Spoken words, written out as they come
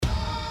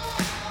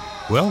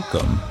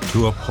Welcome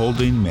to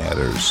Upholding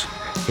Matters,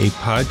 a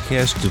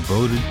podcast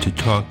devoted to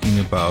talking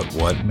about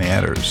what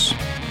matters.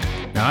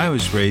 Now, I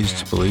was raised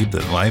to believe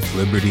that life,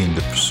 liberty, and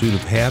the pursuit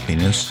of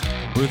happiness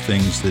were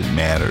things that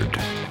mattered.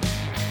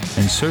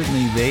 And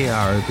certainly they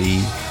are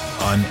the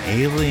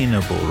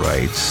unalienable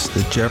rights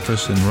that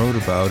Jefferson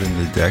wrote about in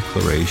the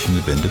Declaration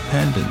of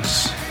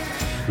Independence.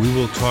 We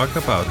will talk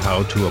about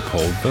how to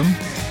uphold them,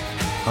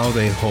 how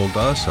they hold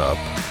us up,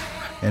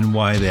 and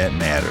why that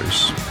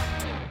matters.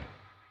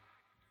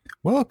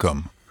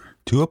 Welcome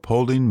to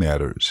Upholding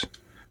Matters.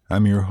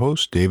 I'm your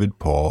host, David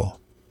Paul.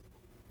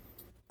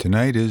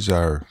 Tonight is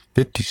our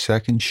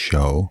 52nd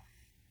show.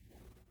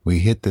 We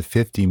hit the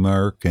 50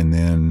 mark, and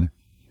then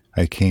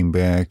I came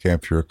back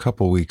after a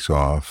couple weeks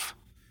off,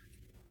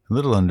 a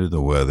little under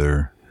the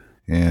weather,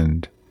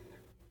 and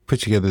put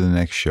together the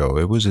next show.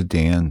 It was a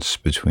dance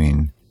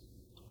between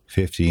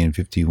 50 and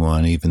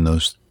 51, even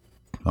those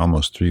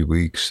almost 3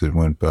 weeks that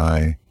went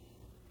by.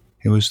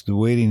 It was the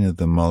waiting of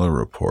the Mueller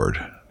report.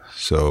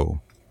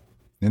 So,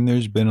 and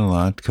there's been a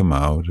lot come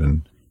out,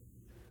 and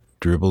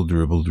dribble,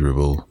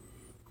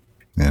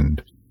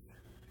 and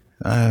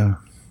the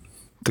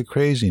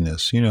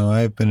craziness. You know,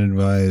 I've been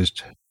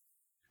advised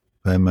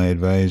by my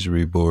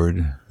advisory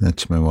board,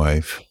 that's my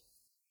wife,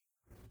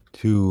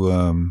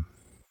 to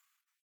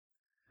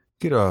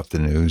get off the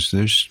news.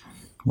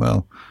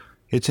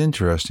 It's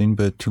interesting,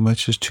 but too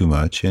much is too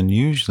much, and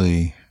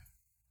usually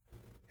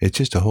it's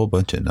just a whole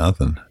bunch of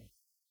nothing.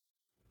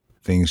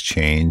 Things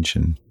change,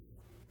 and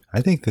I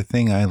think the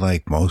thing I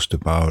like most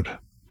about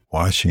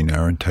watching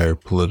our entire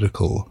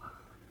political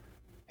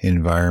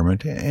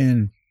environment,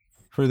 and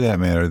for that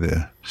matter,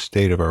 the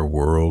state of our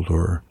world,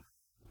 or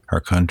our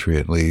country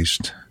at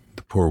least,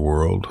 the poor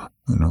world.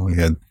 You know, we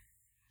had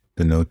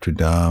the Notre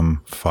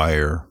Dame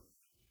fire.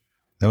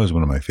 That was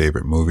one of my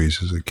favorite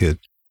movies as a kid.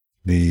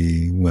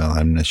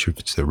 I'm not sure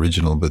if it's the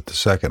original, but the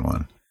second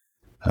one,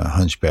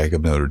 Hunchback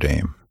of Notre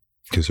Dame,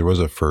 because there was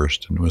a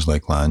first, and it was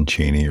like Lon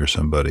Chaney or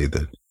somebody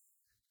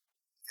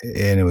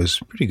and it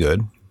was pretty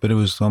good, but it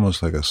was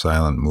almost like a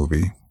silent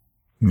movie,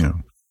 you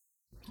know,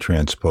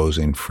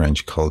 transposing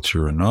French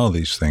culture and all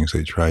these things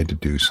they tried to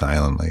do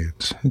silently.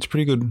 It's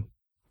pretty good.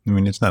 I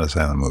mean, it's not a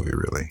silent movie,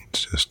 really.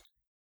 It's just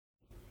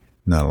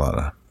not a lot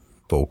of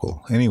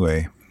vocal.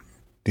 Anyway,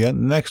 the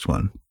next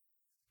one,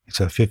 it's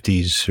a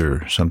 50s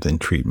or something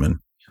treatment,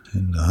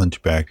 and the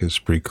Hunchback is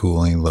pretty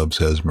cool, and he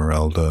loves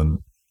Esmeralda.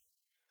 And,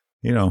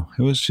 you know,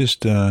 it was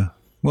just, my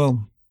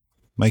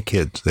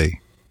kids, they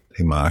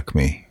mock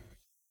me.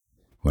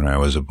 When I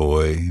was a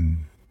boy,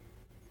 and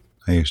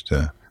I used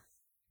to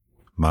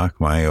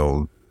mock my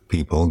old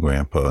people,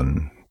 Grandpa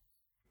and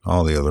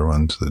all the other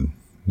ones, that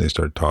they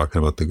started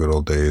talking about the good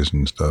old days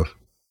and stuff.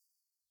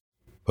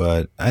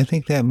 But I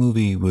think that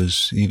movie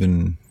was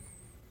even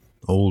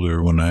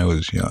older when I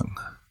was young.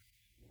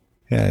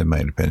 Yeah, it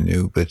might have been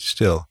new, but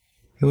still,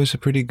 it was a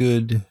pretty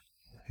good,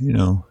 you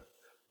know,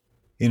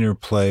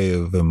 interplay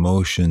of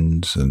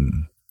emotions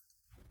and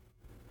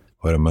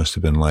what it must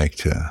have been like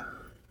to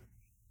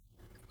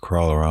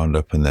crawl around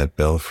up in that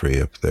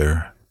belfry up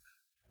there.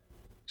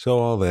 So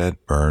all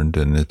that burned,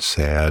 and it's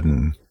sad,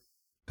 and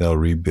they'll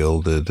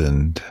rebuild it,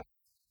 and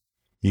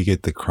you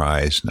get the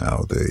cries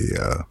now,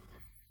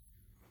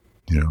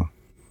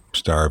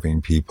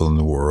 starving people in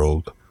the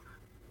world,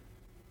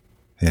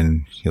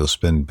 and you'll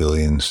spend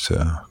billions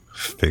to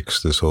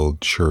fix this old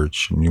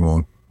church, and you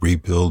won't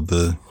rebuild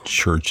the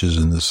churches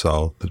in the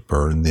South that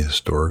burned, the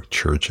historic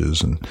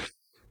churches, and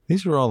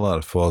these are all a lot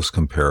of false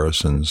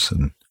comparisons,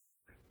 and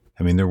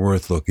I mean, they're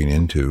worth looking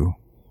into,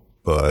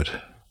 but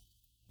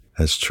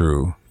that's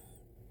true.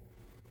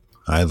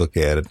 I look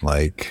at it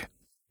like,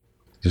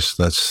 just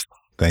let's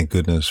thank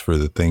goodness for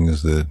the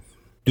things that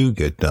do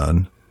get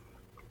done.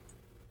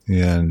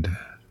 And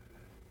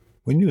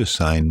when you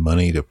assign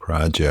money to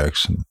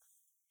projects, and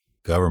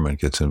government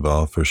gets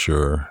involved for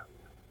sure,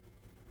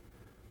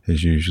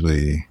 there's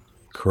usually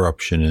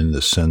corruption in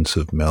the sense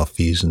of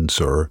malfeasance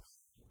or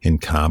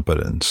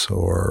incompetence,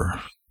 or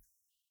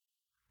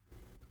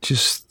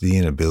just the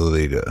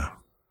inability to,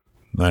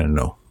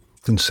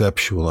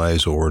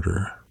 conceptualize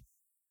order.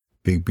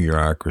 Big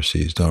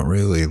bureaucracies don't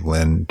really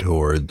lend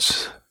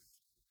towards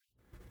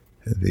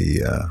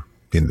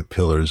being the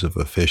pillars of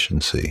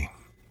efficiency.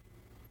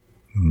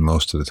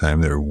 Most of the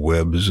time, they're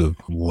webs of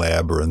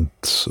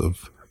labyrinths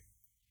of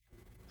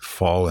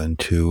fall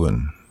into,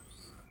 and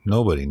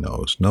nobody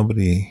knows.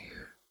 Nobody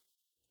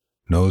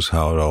knows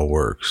how it all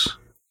works.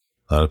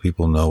 A lot of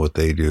people know what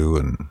they do,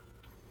 and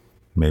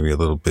maybe a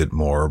little bit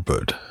more,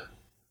 but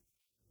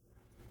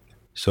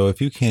so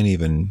if you can't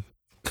even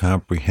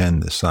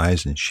comprehend the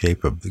size and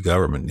shape of the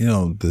government, you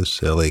know,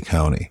 this LA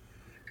County,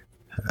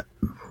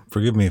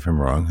 forgive me if I'm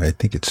wrong, I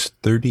think it's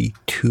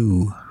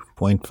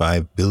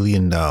 $32.5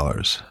 billion.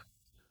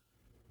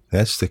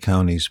 That's the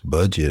county's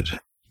budget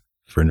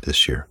for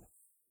this year.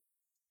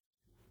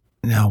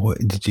 Now,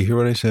 did you hear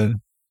what I said?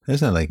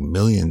 That's not like $1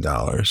 million.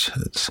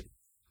 It's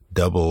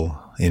double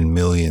in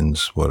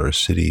millions what our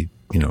city's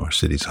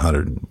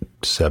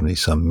 170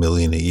 some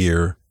million a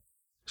year.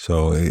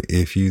 So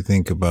if you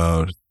think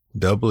about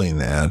doubling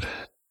that,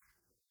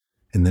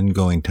 and then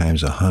going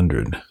times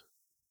 100.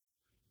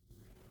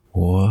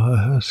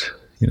 What?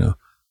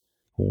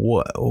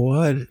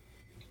 What?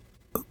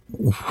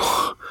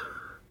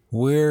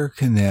 Where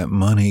can that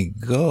money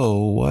go?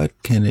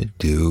 What can it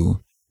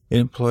do? It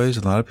employs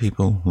a lot of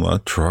people, a lot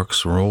of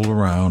trucks roll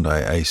around.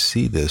 I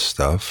see this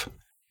stuff.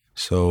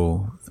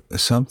 So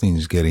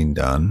something's getting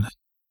done.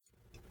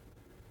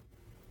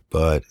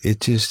 But it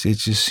just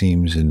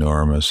seems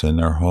enormous.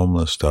 And our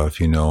homeless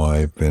stuff,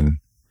 I've been,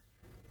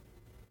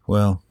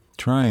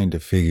 trying to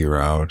figure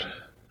out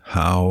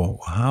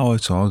how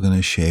it's all going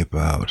to shape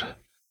out.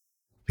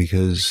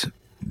 Because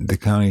the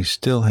county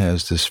still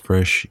has this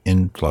fresh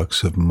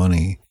influx of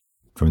money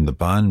from the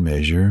bond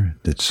measure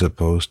that's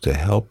supposed to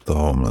help the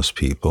homeless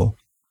people.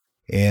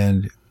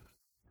 And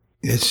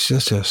it's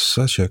just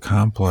such a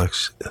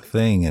complex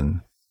thing,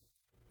 and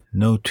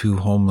no two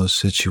homeless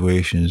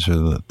situations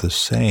are the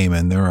same,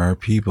 and there are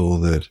people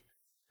that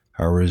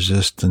are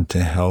resistant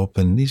to help,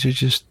 and these are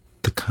just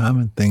the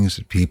common things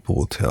that people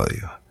will tell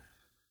you.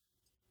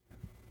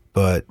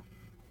 But,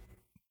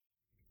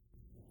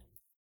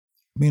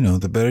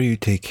 the better you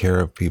take care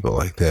of people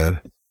like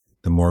that,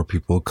 the more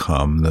people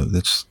come.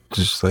 That's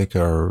just like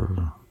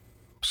our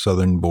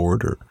southern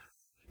border.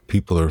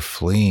 People are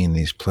fleeing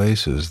these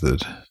places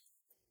that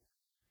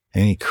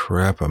any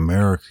crap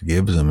America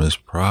gives them is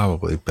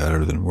probably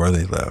better than where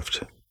they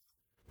left.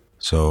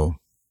 So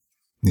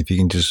if you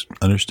can just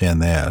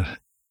understand that,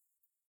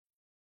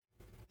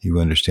 you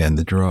understand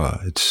the draw.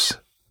 It's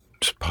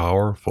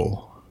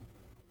powerful.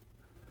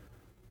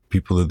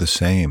 People are the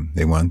same.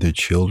 They want their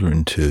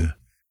children to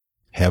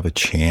have a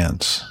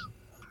chance.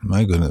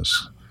 My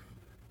goodness.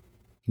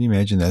 Can you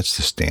imagine that's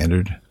the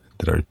standard?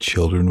 That our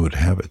children would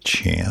have a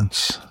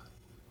chance?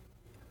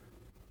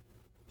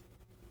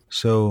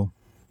 So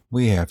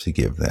we have to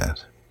give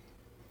that.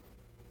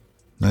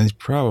 I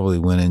probably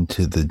went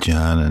into the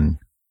John and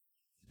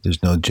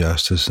there's no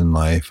justice in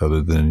life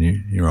other than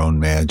your own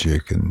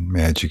magic, and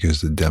magic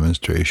is the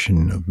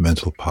demonstration of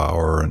mental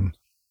power. And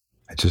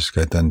I just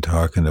got done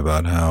talking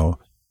about how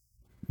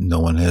no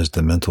one has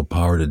the mental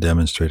power to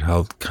demonstrate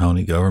how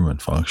county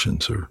government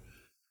functions or,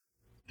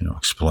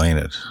 explain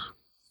it.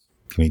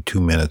 Give me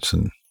 2 minutes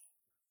and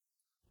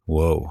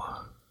whoa.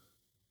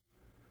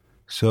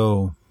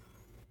 So,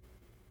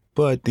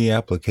 but the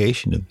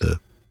application of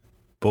the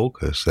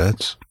focus,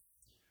 that's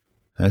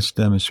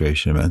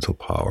demonstration of mental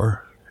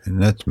power.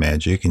 And that's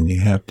magic, and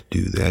you have to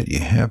do that. You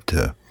have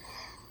to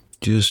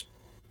just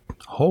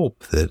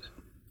hope that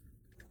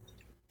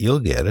you'll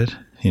get it.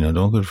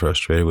 Don't get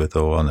frustrated with,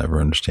 I'll never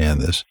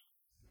understand this.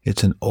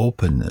 It's an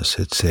openness.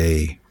 It's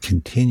a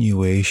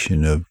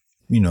continuation of,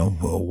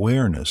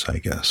 awareness, I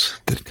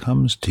guess, that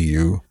comes to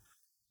you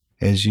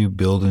as you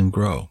build and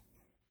grow.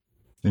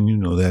 And you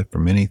know that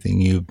from anything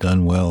you've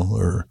done well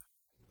or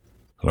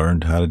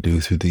learned how to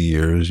do through the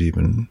years.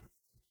 Even,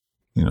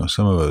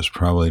 some of us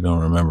probably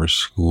don't remember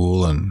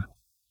school and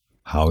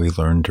how we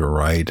learned to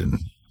write, and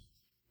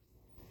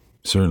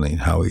certainly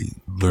how we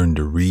learned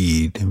to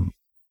read. And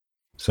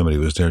somebody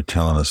was there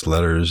telling us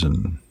letters,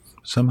 and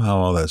somehow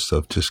all that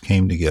stuff just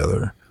came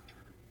together.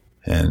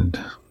 And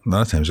a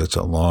lot of times that's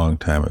a long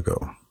time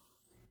ago.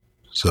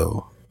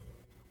 So,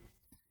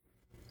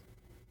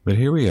 but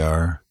here we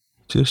are,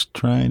 just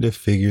trying to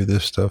figure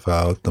this stuff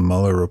out. The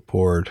Mueller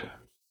report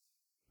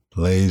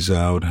lays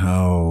out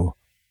how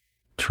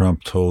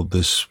Trump told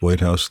this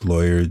White House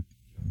lawyer,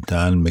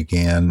 Don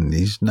McGahn,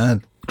 he's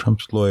not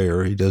Trump's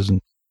lawyer.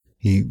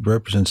 He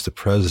represents the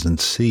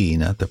presidency,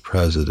 not the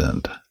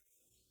president.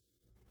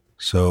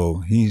 So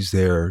he's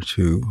there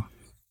to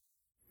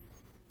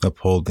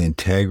uphold the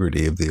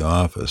integrity of the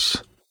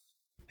office.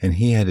 And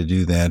he had to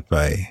do that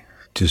by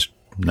just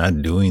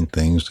not doing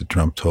things that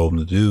Trump told him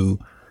to do.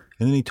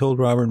 And then he told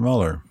Robert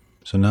Mueller.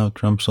 So now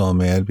Trump's all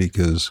mad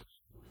because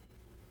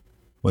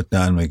what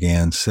Don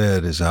McGahn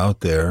said is out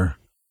there.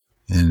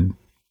 And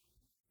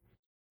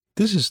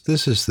this is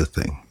the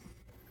thing.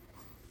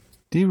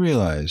 Do you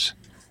realize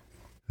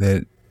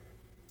that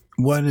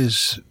what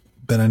has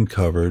been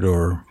uncovered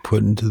or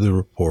put into the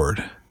report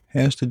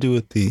has to do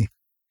with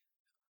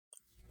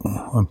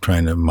I'm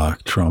trying to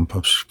mock Trump,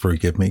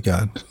 forgive me,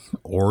 God,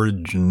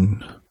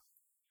 origin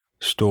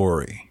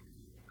story.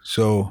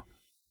 So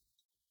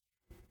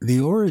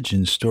the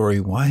origin story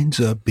winds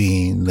up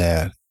being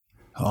that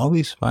all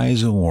these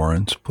FISA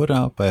warrants put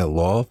out by a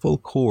lawful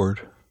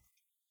court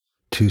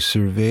to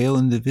surveil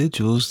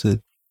individuals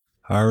that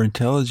our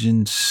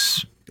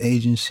intelligence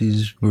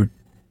agencies were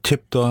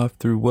tipped off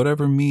through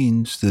whatever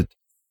means that,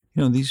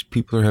 these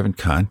people are having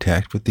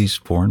contact with these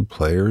foreign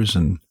players,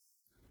 and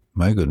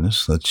my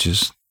goodness, let's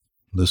just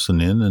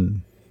listen in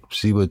and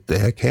see what the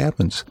heck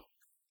happens.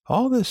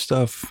 All this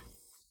stuff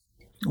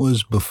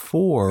was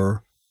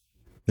before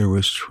there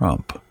was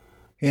Trump.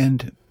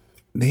 And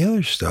the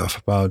other stuff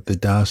about the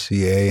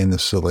dossier and the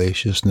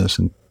salaciousness,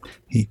 and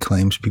he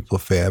claims people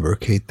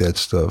fabricate that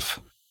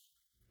stuff.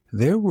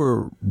 There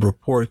were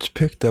reports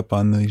picked up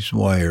on these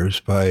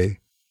wires by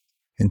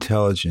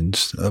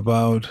intelligence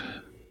about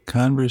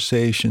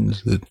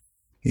conversations that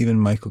even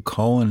Michael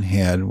Cohen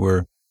had,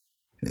 where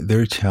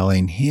they're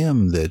telling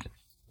him that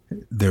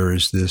there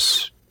is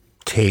this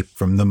tape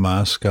from the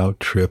Moscow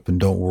trip, and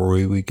don't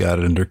worry, we got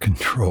it under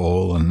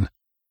control. And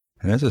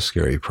that's a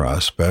scary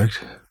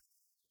prospect.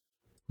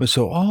 But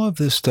so all of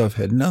this stuff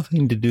had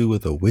nothing to do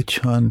with a witch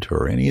hunt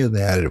or any of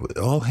that. It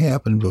all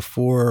happened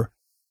before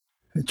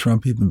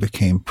Trump even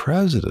became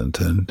president.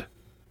 And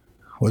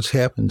what's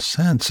happened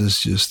since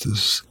is just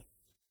this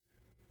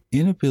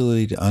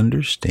inability to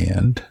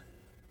understand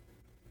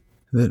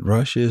that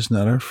Russia is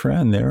not our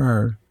friend. They're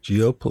our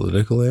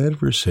geopolitical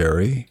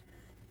adversary,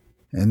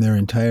 and their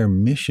entire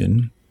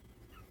mission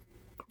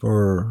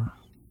for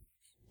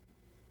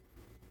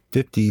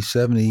 50,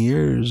 70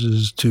 years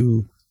is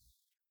to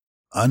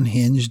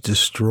unhinge,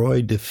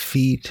 destroy,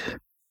 defeat,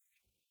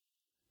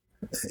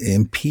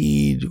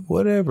 impede,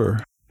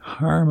 whatever,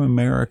 harm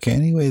America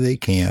any way they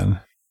can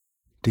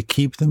to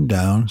keep them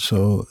down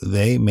so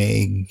they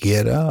may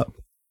get up.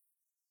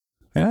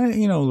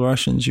 And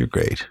Russians, you're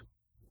great.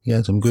 You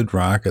had some good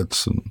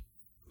rockets, and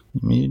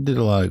you did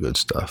a lot of good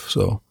stuff.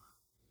 So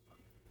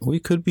we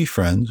could be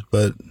friends,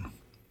 but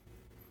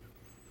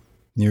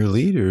your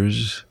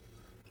leaders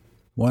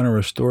want to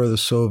restore the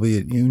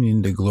Soviet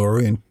Union to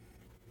glory and,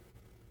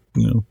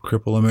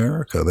 cripple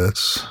America.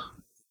 That's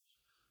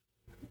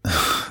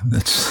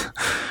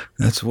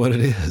what it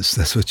is.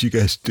 That's what you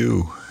guys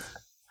do.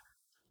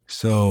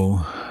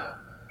 So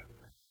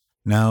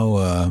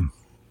now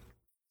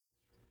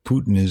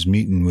Putin is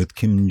meeting with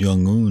Kim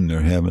Jong-un.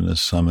 They're having a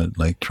summit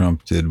like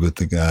Trump did with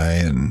the guy,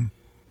 and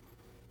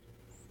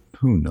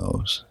who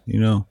knows?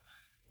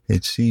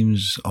 It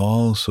seems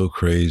all so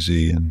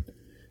crazy, and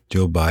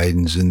Joe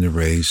Biden's in the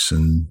race,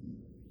 and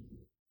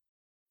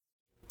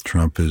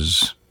Trump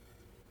is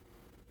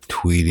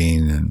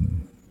tweeting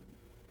and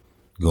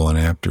going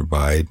after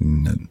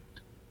Biden, and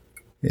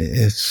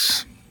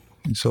it's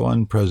so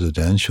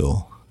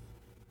unpresidential.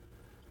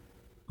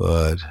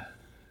 But,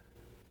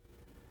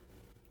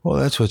 well,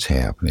 that's what's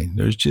happening.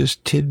 There's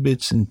just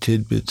tidbits and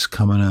tidbits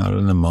coming out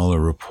in the Mueller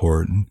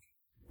report, and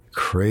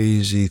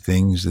crazy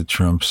things that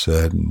Trump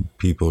said and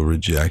people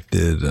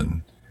rejected,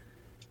 and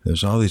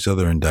there's all these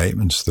other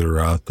indictments that are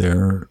out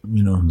there,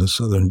 in the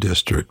Southern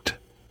District.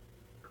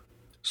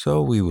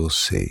 So we will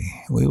see.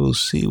 We will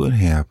see what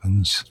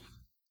happens.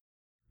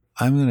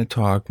 I'm going to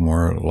talk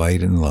more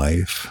light in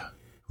life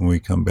when we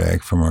come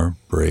back from our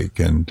break,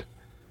 and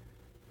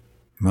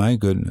my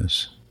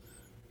goodness,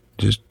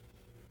 just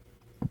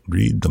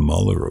read the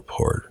Mueller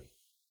report.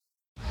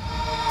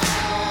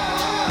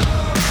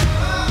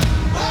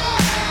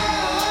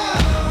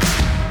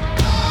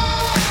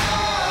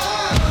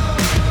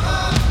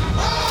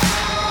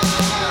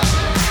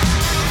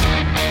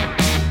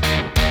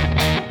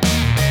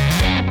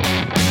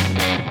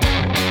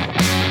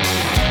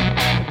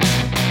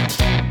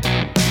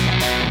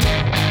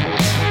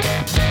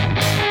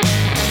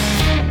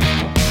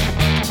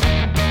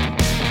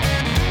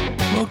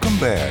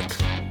 Back.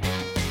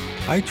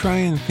 I try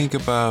and think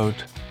about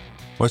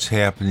what's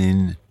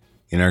happening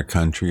in our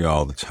country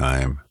all the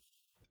time.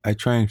 I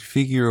try and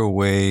figure a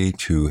way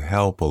to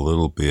help a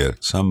little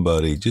bit,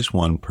 somebody, just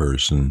one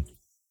person.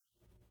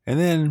 And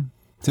then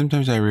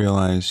sometimes I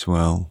realize,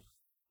 well,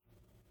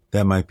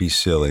 that might be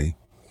silly,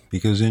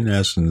 because in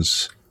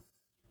essence,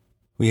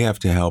 we have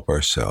to help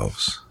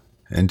ourselves.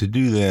 And to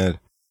do that,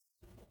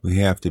 we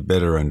have to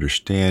better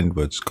understand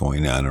what's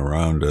going on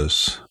around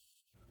us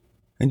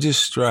and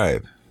just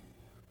strive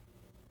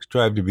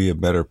to be a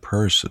better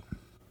person.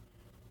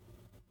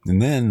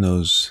 And then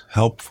those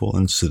helpful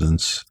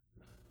incidents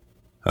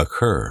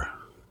occur.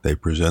 They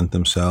present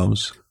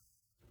themselves.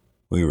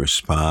 We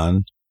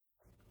respond.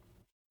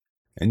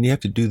 And you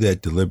have to do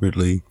that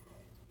deliberately,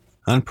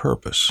 on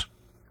purpose.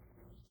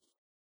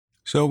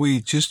 So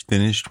we just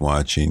finished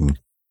watching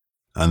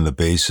On the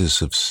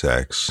Basis of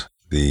Sex,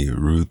 the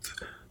Ruth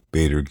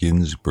Bader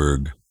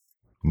Ginsburg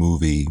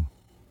movie.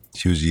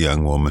 She was a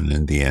young woman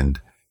in the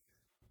end.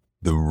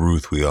 The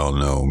Ruth we all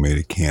know made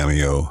a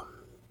cameo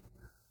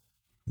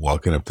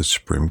walking up the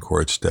Supreme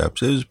Court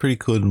steps. It was a pretty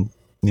good,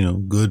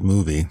 good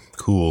movie.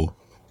 Cool.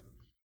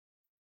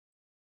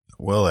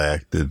 Well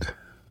acted.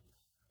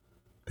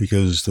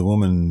 Because the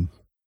woman,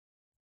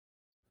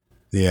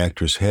 the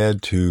actress,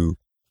 had to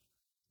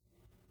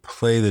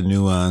play the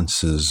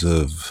nuances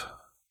of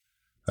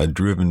a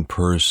driven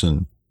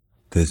person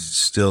that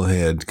still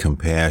had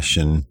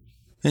compassion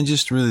and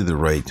just really the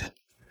right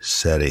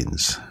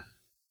settings.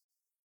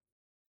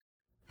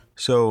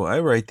 So I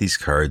write these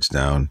cards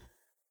down,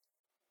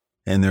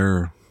 and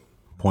they're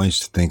points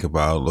to think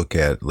about, look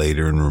at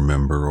later and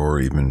remember, or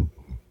even,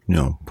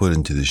 put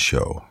into the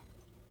show.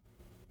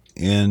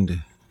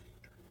 And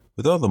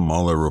with all the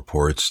Mueller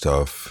report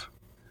stuff,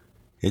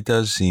 it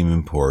does seem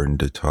important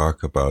to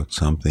talk about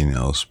something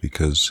else,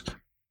 because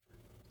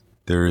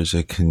there is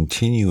a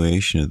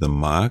continuation of the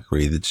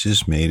mockery that's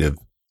just made of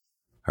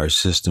our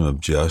system of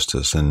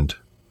justice. And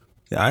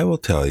I will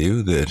tell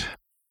you that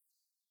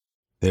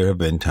there have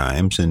been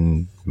times,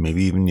 and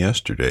maybe even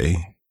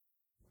yesterday,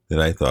 that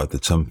I thought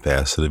that some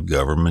facet of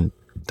government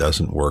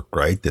doesn't work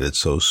right, that it's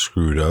so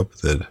screwed up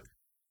that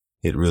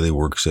it really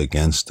works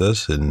against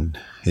us, and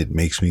it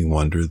makes me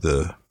wonder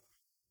the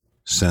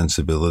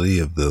sensibility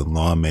of the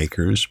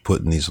lawmakers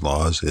putting these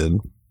laws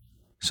in.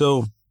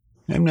 So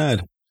I'm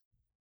not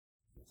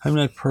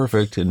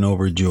perfect and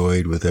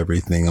overjoyed with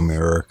everything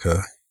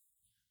America.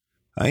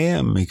 I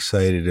am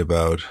excited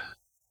about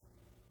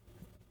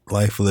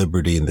life,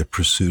 liberty, and the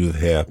pursuit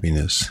of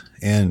happiness,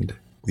 and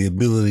the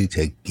ability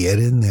to get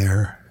in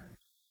there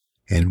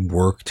and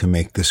work to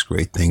make this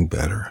great thing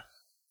better.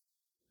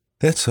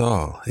 That's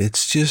all.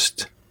 It's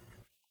just,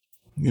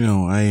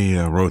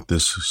 I wrote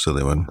this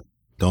silly one.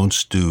 Don't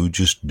stew,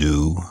 just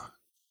do.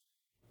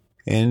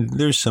 And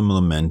there's some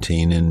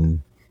lamenting,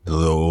 and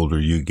the older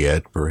you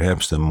get,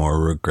 perhaps the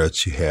more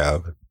regrets you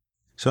have.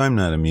 So I'm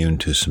not immune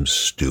to some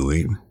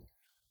stewing.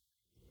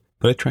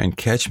 But I try and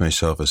catch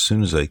myself as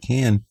soon as I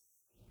can,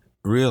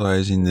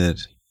 realizing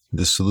that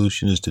the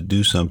solution is to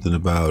do something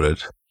about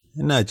it,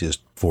 and not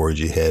just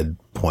forge ahead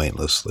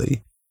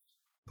pointlessly,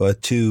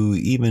 but to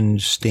even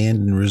stand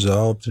and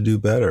resolve to do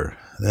better.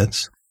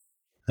 That's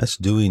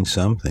doing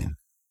something.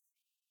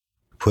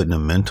 Putting a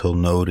mental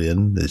note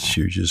in that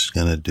you're just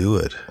going to do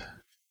it.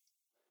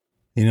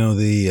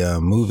 The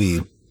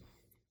movie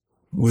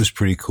was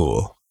pretty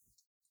cool,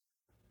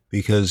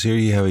 because here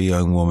you have a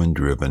young woman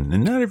driven,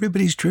 and not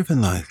everybody's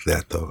driven like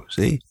that, though.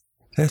 See,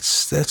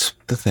 that's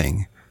the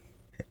thing.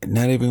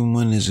 Not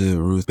everyone is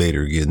a Ruth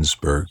Bader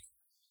Ginsburg.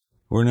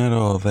 We're not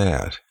all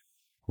that.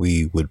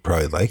 We would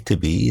probably like to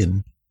be,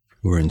 and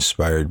we're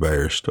inspired by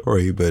her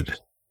story, but,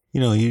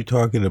 you're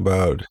talking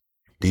about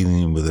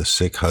dealing with a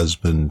sick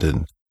husband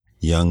and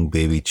young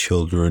baby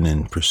children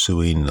and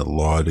pursuing a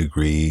law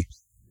degree,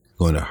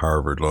 going to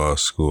Harvard Law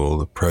School.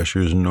 The pressure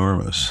is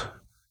enormous.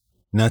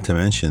 Not to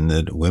mention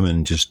that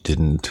women just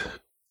didn't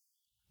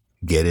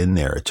get in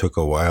there. It took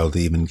a while to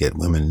even get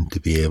women to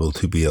be able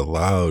to be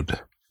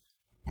allowed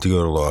to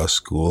go to law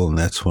school, and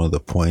that's one of the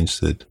points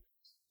that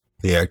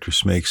the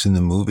actress makes in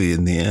the movie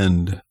in the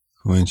end,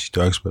 when she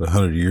talks about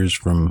 100 years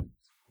from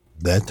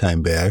that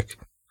time back,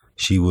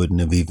 she wouldn't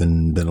have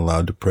even been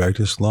allowed to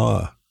practice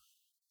law.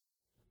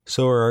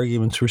 So her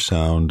arguments were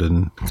sound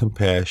and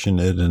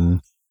compassionate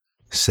and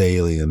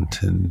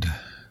salient, and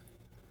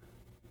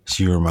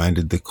she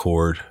reminded the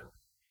court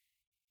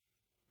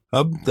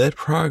of that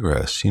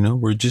progress.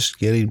 We're just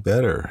getting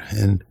better,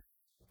 and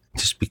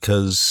just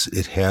because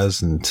it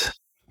hasn't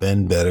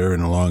been better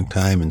in a long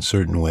time in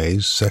certain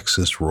ways,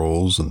 sexist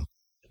roles and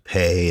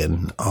pay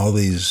and all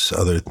these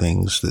other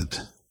things,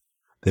 that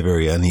the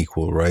very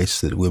unequal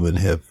rights that women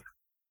have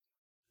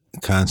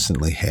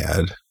constantly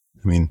had.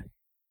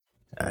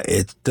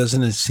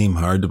 Doesn't it seem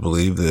hard to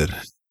believe that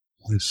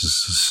this is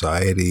a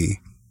society,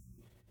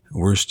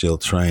 we're still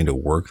trying to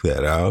work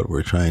that out.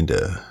 We're trying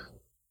to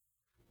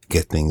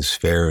get things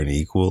fair and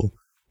equal,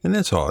 and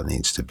that's all it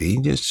needs to be.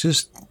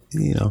 Just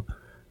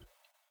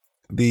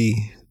the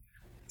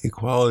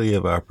equality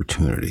of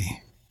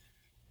opportunity,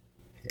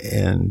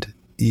 and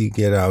you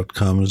get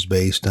outcomes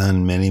based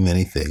on many,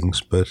 many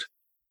things, but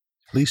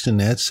at least in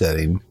that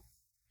setting,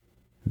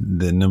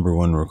 the number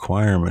one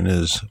requirement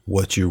is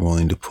what you're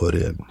willing to put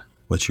in,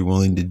 what you're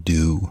willing to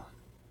do,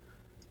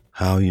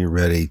 how you're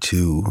ready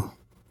to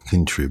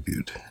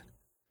contribute.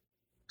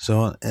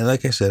 So, and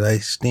like I said, I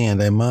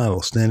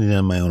model standing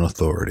on my own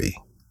authority.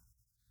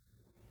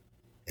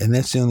 And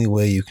that's the only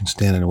way you can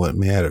stand on what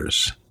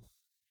matters.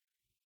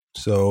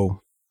 So,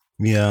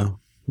 yeah,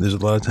 there's a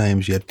lot of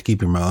times you have to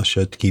keep your mouth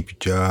shut to keep your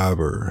job,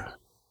 or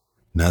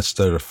not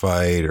start a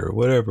fight, or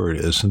whatever it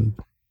is. And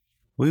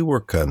we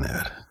work on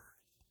that.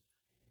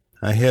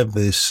 I have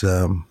this,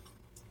 I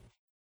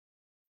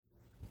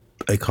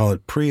call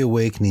it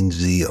pre-awakening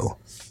zeal.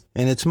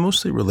 And it's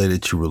mostly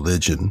related to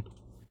religion,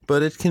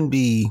 but it can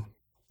be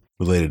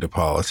related to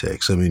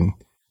politics.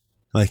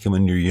 Like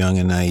when you're young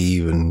and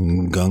naive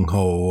and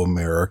gung-ho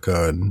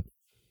America, and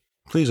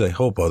please, I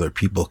hope other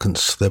people can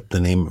slip the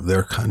name of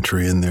their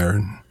country in there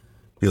and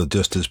feel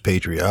just as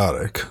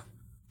patriotic.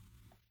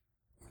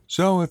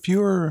 So if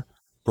you're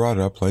brought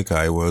up like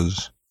I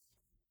was,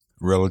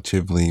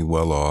 relatively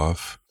well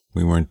off,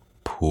 we weren't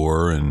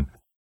poor, and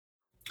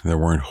there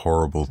weren't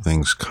horrible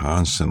things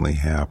constantly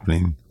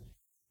happening,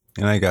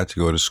 and I got to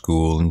go to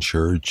school and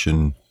church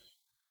and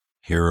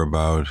hear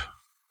about,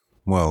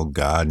 well,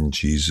 God and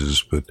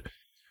Jesus, but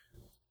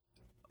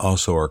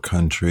also our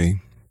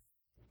country.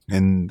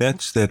 And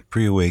that's that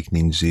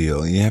pre-awakening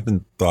zeal. You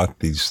haven't thought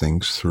these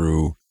things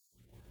through,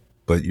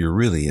 but you're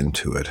really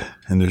into it.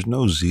 And there's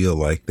no zeal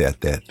like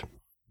that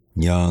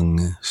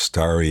young,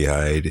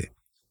 starry-eyed,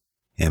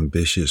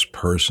 ambitious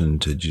person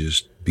to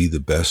just be the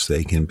best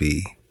they can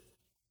be.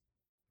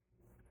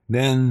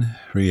 Then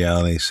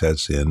reality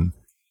sets in,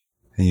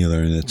 and you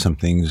learn that some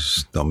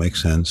things don't make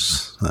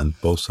sense on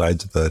both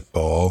sides of that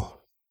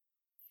ball.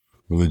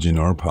 Religion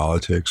or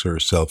politics, or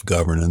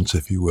self-governance,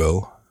 if you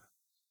will.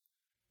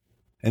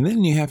 And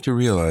then you have to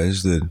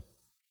realize that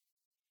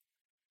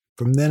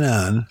from then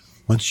on,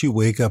 once you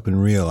wake up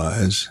and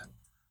realize,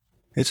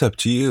 it's up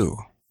to you.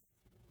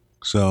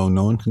 So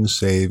no one can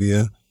save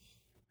you.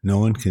 No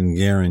one can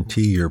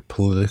guarantee your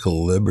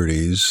political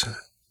liberties.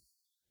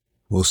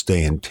 will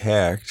stay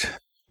intact,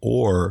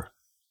 or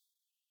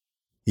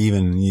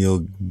even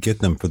you'll get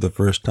them for the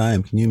first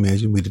time. Can you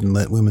imagine we didn't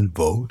let women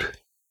vote?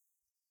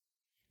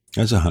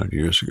 That's 100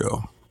 years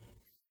ago.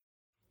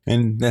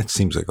 And that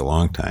seems like a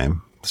long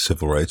time. The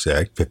Civil Rights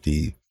Act,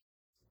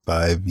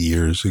 55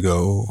 years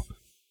ago.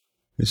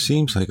 It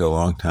seems like a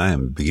long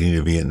time. Beginning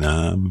of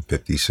Vietnam,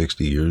 50,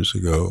 60 years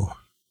ago.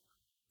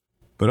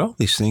 But all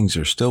these things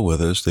are still with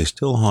us. They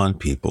still haunt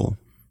people.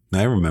 And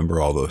I remember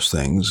all those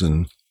things,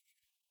 and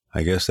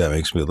I guess that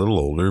makes me a little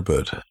older,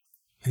 but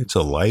it's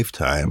a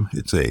lifetime.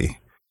 It's a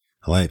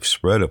life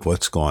spread of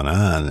what's going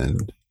on.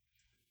 And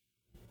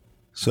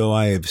so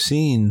I have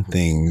seen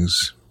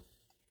things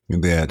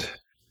that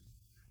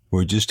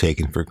were just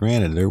taken for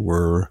granted. There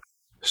were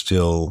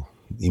still,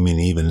 even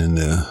in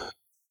the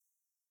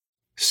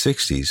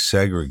 60s,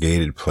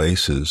 segregated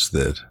places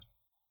that,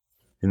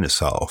 in the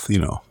South,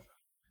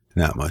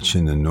 not much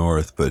in the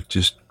North, but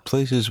just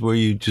places where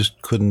you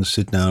just couldn't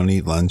sit down and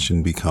eat lunch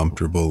and be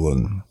comfortable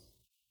and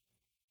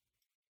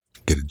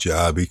get a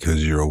job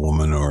because you're a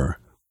woman or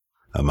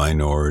a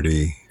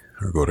minority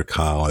or go to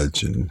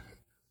college. And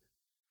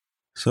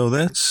so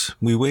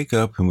we wake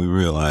up and we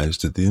realize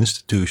that the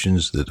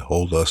institutions that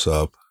hold us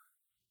up,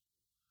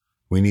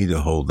 we need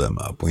to hold them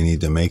up. We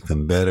need to make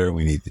them better.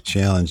 We need to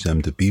challenge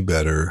them to be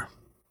better.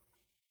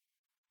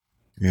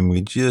 And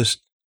we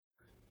just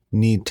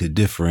need to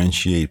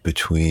differentiate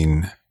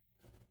between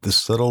the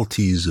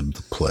subtleties of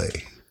the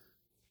play.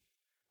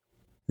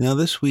 Now,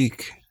 this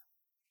week,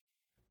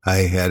 I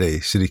had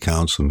a city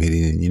council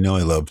meeting, and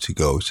I love to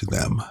go to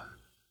them.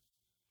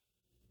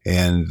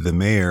 And the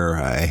mayor,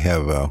 I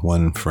have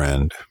one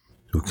friend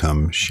who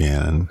comes,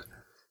 Shannon.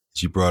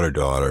 She brought her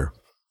daughter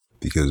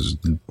because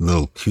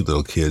cute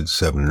little kid,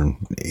 7 or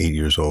 8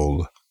 years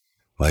old,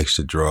 likes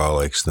to draw,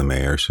 likes the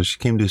mayor. So she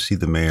came to see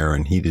the mayor,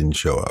 and he didn't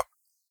show up.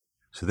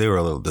 So they were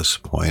a little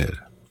disappointed.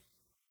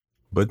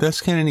 But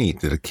that's kind of neat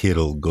that a kid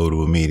will go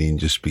to a meeting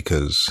just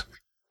because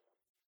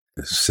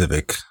a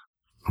civic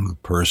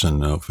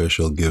person, an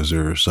official, gives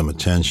her some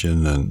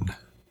attention and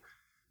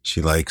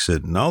she likes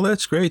it. And all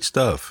that's great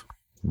stuff.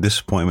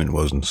 Disappointment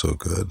wasn't so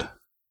good.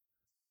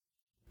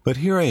 But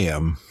here I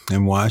am.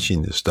 I'm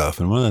watching this stuff.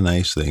 And one of the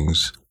nice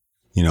things,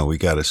 we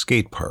got a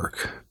skate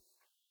park.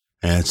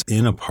 And it's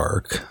in a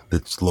park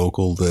that's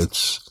local,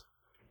 that's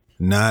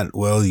not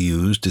well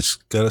used. It's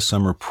got a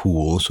summer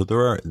pool. So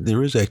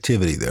there is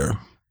activity there.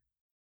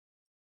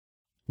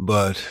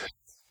 But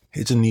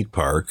it's a neat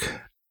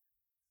park,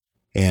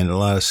 and a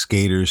lot of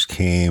skaters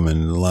came,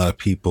 and a lot of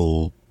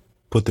people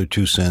put their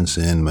 2 cents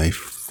in. My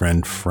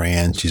friend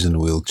Fran, she's in a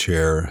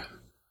wheelchair,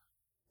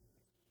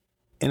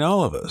 and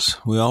all of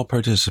us, we all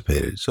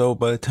participated. So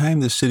by the time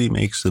the city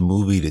makes the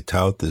movie to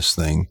tout this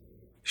thing,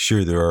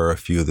 sure, there are a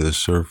few of the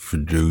surfer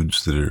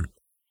dudes that are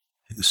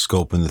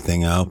scoping the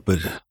thing out,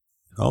 but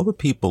all the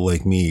people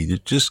like me, they're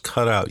just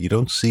cut out. You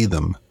don't see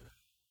them.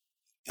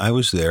 I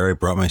was there. I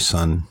brought my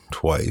son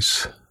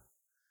twice.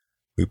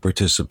 We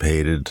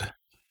participated,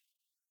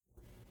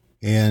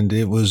 and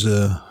it was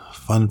a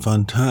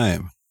fun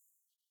time.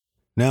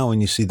 Now,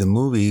 when you see the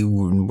movie,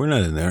 we're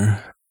not in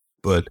there,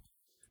 but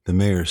the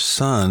mayor's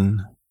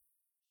son,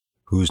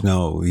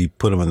 he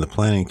put him on the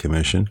planning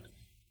commission,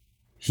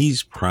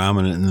 he's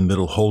prominent in the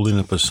middle, holding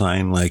up a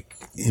sign, like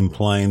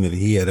implying that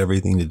he had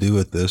everything to do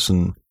with this,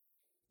 and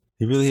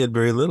he really had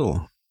very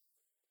little.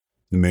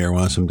 The mayor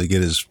wants him to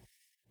get his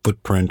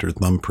footprint or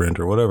thumbprint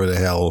or whatever the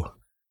hell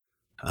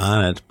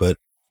on it, but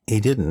he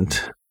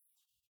didn't.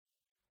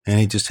 And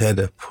he just had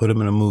to put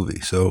him in a movie.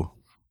 So,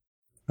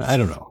 I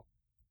don't know.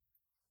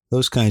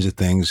 Those kinds of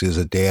things, as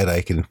a dad,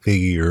 I can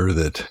figure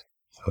that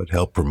I would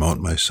help promote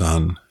my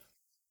son.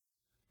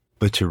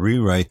 But to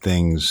rewrite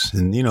things,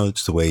 and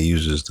it's the way he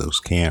uses those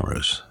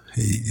cameras.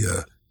 He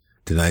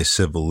denies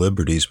civil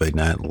liberties by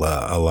not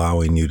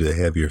allowing you to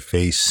have your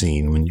face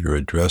seen when you're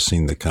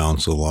addressing the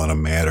council on a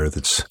matter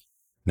that's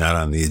not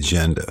on the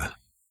agenda.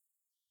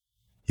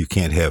 You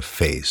can't have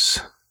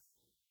face.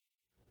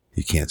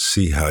 You can't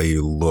see how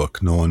you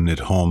look. No one at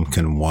home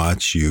can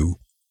watch you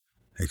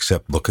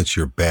except look at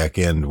your back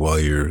end while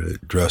you're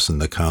addressing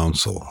the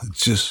council.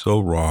 It's just so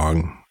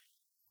wrong.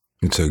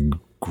 It's a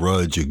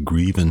grudge, a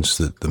grievance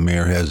that the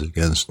mayor has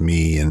against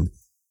me and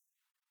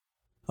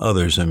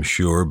others, I'm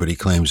sure, but he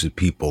claims that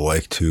people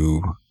like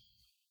to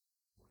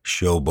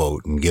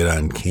showboat and get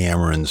on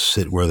camera and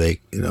sit where they,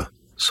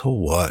 so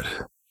what?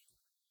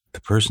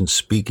 The person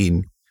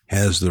speaking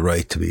has the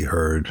right to be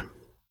heard.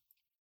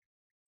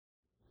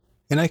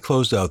 And I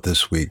closed out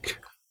this week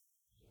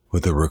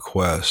with a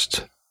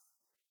request.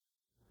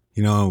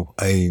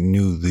 I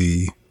knew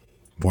the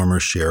former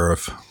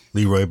sheriff,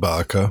 Leroy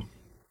Baca.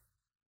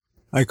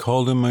 I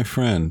called him my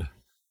friend,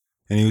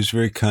 and he was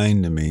very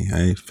kind to me.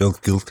 I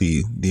felt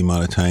guilty the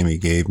amount of time he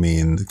gave me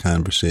and the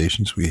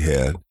conversations we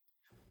had.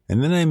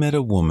 And then I met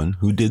a woman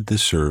who did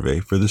this survey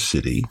for the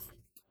city,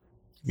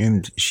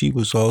 and she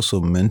was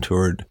also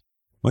mentored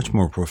much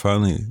more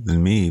profoundly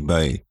than me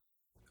by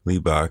Lee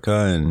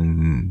Baca,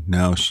 and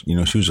now,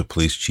 she was a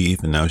police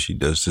chief, and now she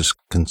does this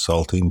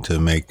consulting to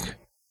make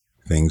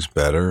things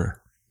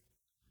better.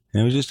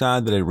 And it was just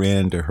odd that I ran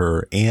into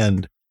her,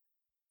 and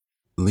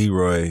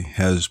Leroy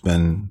has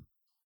been,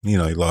 he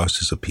lost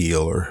his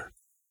appeal or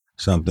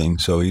something.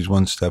 So he's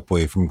one step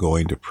away from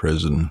going to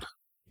prison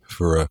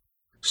for a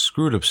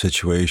screwed up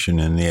situation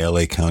in the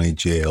LA County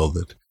Jail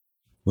that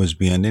was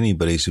beyond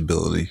anybody's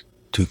ability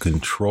to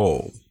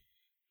control.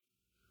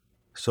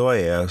 So I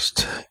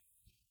asked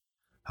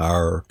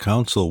our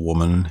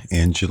councilwoman,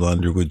 Angela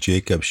Underwood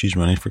Jacobs, she's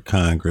running for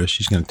Congress.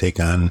 She's going to take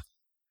on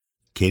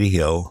Katie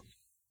Hill.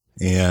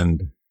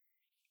 And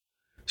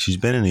she's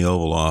been in the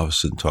Oval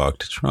Office and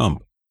talked to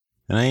Trump.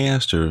 And I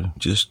asked her,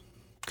 just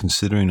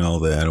considering all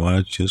that, why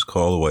don't you just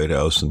call the White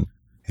House and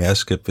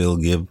ask if they'll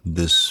give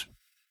this,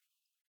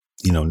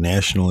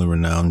 nationally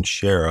renowned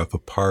sheriff a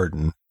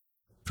pardon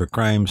for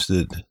crimes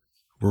that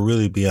were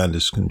really beyond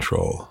his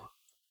control.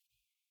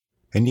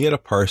 And you got to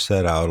parse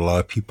that out. A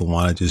lot of people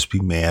want to just be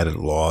mad at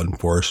law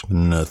enforcement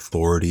and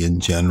authority in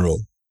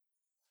general.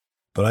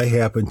 But I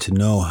happen to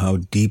know how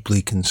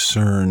deeply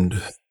concerned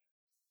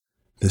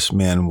this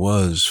man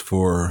was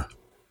for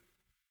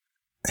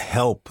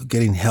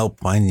getting help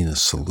finding a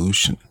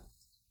solution.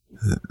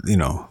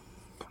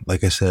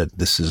 Like I said,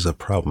 this is a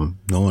problem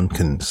no one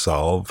can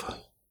solve.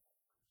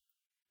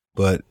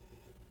 But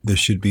there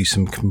should be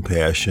some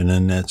compassion,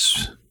 and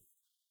that's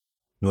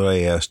what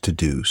I asked to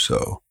do.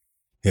 So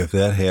if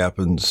that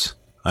happens,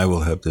 I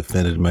will have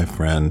defended my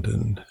friend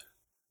and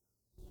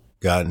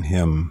gotten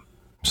him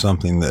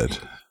something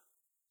that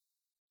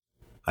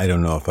I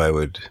don't know if I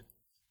would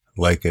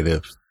like it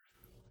if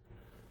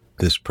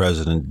this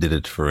president did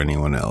it for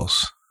anyone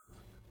else.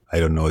 I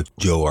don't know what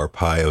Joe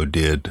Arpaio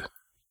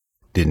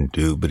didn't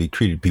do, but he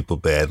treated people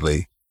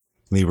badly.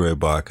 Leroy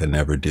Baca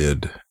never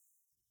did.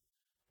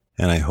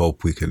 And I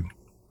hope we could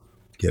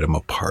get him a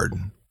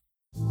pardon.